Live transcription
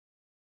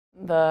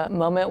The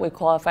moment we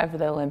qualified for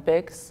the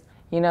Olympics,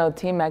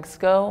 Team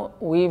Mexico,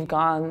 we've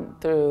gone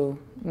through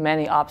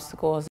many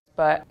obstacles,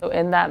 but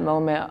in that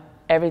moment,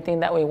 everything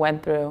that we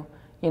went through,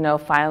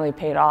 finally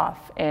paid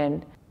off.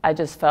 And I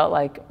just felt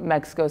like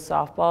Mexico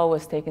softball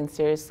was taken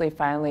seriously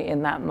finally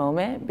in that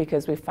moment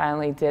because we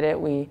finally did it.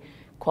 We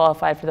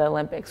qualified for the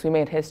Olympics. We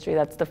made history.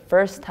 That's the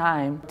first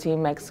time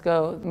Team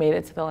Mexico made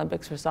it to the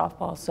Olympics for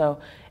softball. So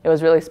it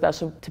was really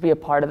special to be a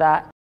part of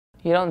that.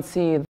 You don't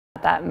see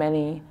that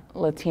many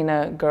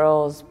Latina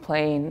girls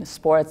playing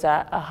sports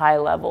at a high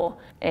level.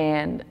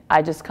 And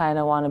I just kind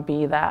of want to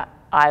be that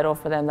idol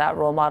for them, that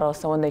role model,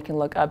 someone they can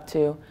look up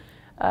to,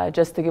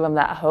 just to give them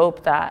that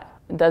hope that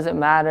it doesn't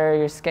matter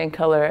your skin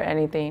color or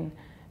anything,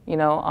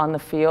 on the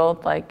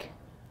field. Like,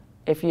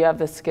 if you have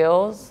the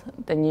skills,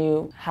 then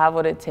you have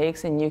what it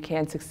takes and you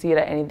can succeed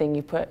at anything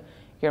you put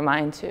your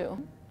mind to.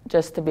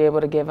 Just to be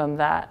able to give them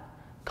that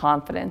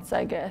confidence,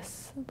 I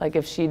guess. Like,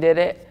 if she did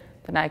it,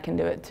 then I can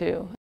do it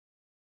too.